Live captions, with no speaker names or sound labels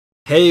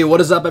Hey,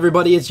 what is up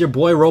everybody? It's your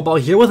boy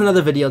ROBLOX here with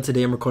another video.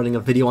 Today I'm recording a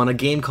video on a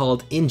game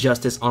called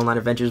Injustice Online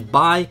Adventures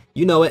by,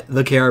 you know it,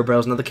 the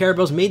Bros. Now the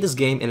Bros made this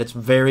game and it's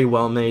very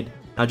well made.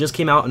 Now it just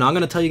came out and I'm going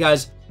to tell you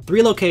guys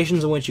 3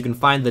 locations in which you can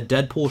find the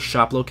Deadpool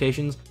shop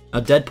locations. Now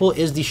Deadpool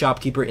is the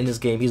shopkeeper in this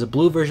game. He's a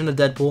blue version of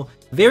Deadpool.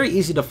 Very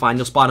easy to find.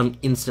 You'll spot him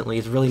instantly.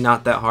 It's really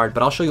not that hard,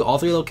 but I'll show you all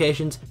 3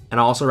 locations and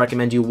I'll also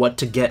recommend you what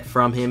to get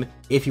from him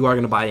if you are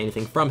going to buy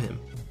anything from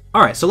him.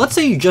 Alright, so let's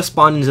say you just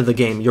spawned into the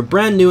game, you're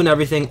brand new and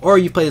everything, or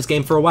you play this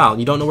game for a while and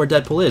you don't know where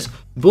Deadpool is.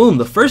 Boom,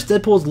 the first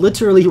Deadpool is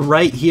literally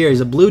right here.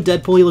 He's a blue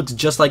Deadpool, he looks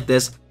just like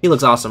this. He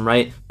looks awesome,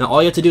 right? Now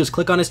all you have to do is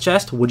click on his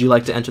chest. Would you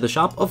like to enter the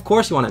shop? Of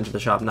course you want to enter the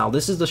shop. Now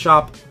this is the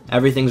shop,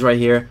 everything's right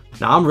here.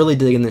 Now I'm really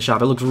digging this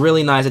shop, it looks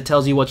really nice. It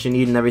tells you what you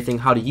need and everything,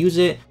 how to use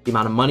it, the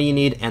amount of money you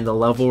need, and the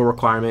level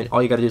requirement.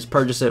 All you gotta do is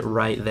purchase it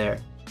right there.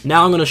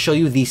 Now I'm going to show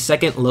you the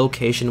second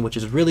location, which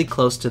is really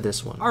close to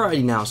this one.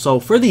 Alrighty now, so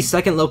for the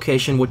second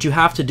location, what you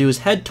have to do is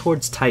head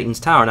towards Titan's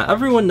Tower. Now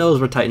everyone knows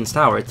where Titan's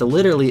Tower is. It's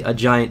literally a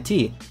giant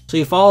T. So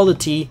you follow the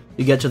T,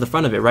 you get to the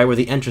front of it, right where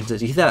the entrance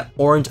is. You see that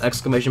orange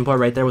exclamation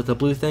point right there with the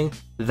blue thing?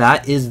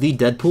 That is the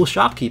Deadpool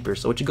shopkeeper.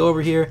 So what you go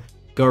over here,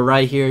 go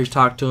right here, you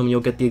talk to him, you'll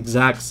get the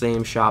exact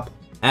same shop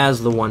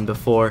as the one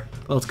before.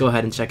 But let's go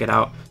ahead and check it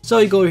out. So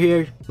you go over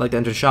here, like to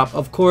enter shop,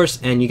 of course,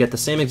 and you get the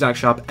same exact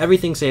shop.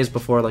 Everything saves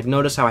before. Like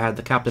notice how I had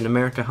the Captain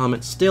America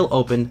helmet still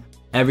open.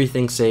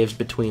 Everything saves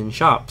between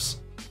shops.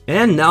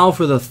 And now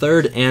for the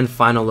third and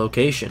final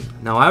location.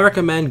 Now I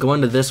recommend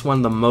going to this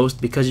one the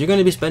most because you're going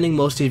to be spending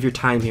most of your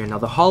time here. Now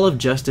the Hall of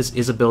Justice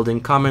is a building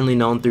commonly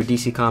known through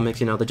DC Comics,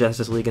 you know, the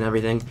Justice League and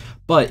everything.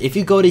 But if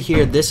you go to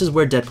here, this is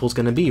where Deadpool's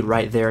going to be,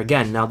 right there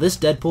again. Now this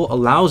Deadpool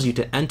allows you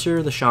to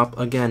enter the shop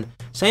again,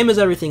 same as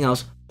everything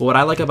else. But what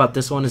I like about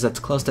this one is that it's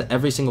close to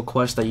every single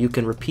quest that you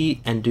can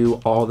repeat and do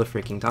all the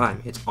freaking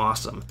time. It's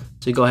awesome.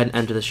 So you go ahead and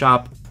enter the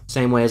shop,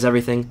 same way as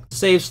everything,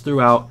 saves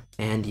throughout,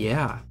 and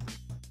yeah.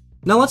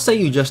 Now let's say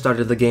you just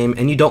started the game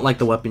and you don't like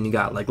the weapon you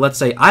got. Like let's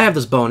say I have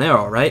this bow and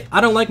arrow, right? I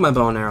don't like my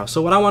bow and arrow,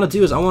 so what I want to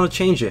do is I want to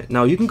change it.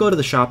 Now you can go to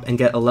the shop and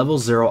get a level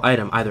 0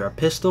 item, either a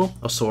pistol,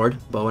 a sword,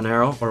 bow and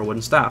arrow, or a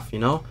wooden staff, you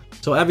know?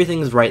 So everything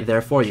is right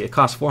there for you. It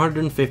costs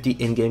 450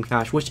 in-game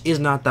cash, which is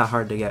not that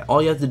hard to get.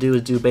 All you have to do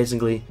is do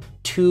basically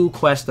 2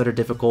 quests that are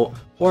difficult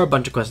or a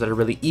bunch of quests that are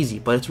really easy,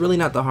 but it's really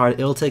not that hard.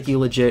 It'll take you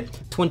legit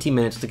 20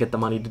 minutes to get the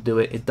money to do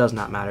it. It does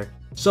not matter.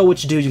 So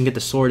what you do is you can get the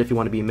sword if you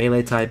want to be a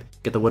melee type,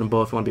 get the wooden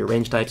bow if you want to be a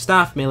ranged type,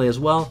 staff melee as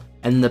well,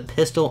 and the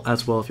pistol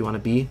as well if you want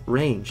to be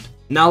ranged.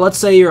 Now let's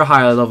say you're a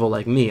higher level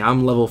like me,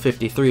 I'm level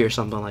 53 or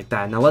something like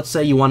that. Now let's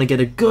say you want to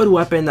get a good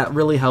weapon that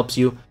really helps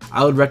you.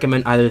 I would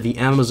recommend either the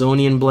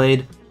Amazonian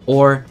blade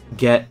or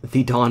get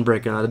the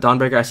Dawnbreaker. Now the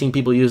Dawnbreaker, I've seen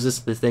people use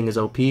this thing is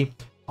OP.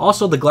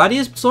 Also, the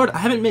Gladius sword, I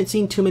haven't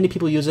seen too many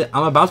people use it.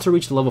 I'm about to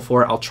reach the level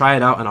 4. I'll try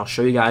it out and I'll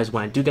show you guys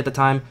when I do get the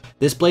time.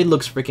 This blade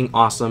looks freaking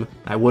awesome.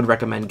 I would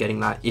recommend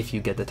getting that if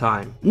you get the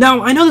time.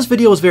 Now, I know this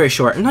video was very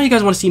short, and now you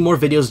guys want to see more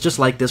videos just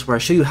like this where I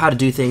show you how to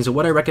do things or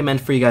what I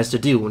recommend for you guys to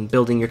do when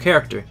building your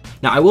character.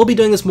 Now, I will be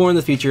doing this more in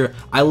the future.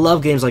 I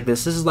love games like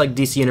this. This is like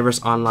DC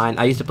Universe Online.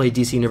 I used to play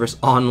DC Universe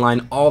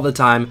Online all the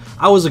time.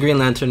 I was a Green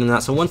Lantern in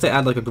that, so once they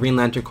add like a Green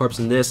Lantern corpse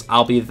in this,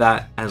 I'll be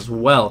that as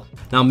well.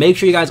 Now, make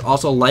sure you guys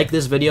also like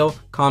this video,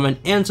 comment,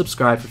 and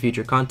subscribe for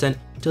future content.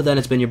 Till then,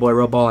 it's been your boy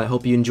ROBLOX. I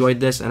hope you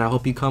enjoyed this, and I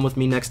hope you come with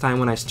me next time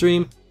when I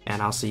stream,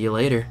 and I'll see you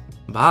later.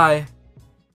 Bye!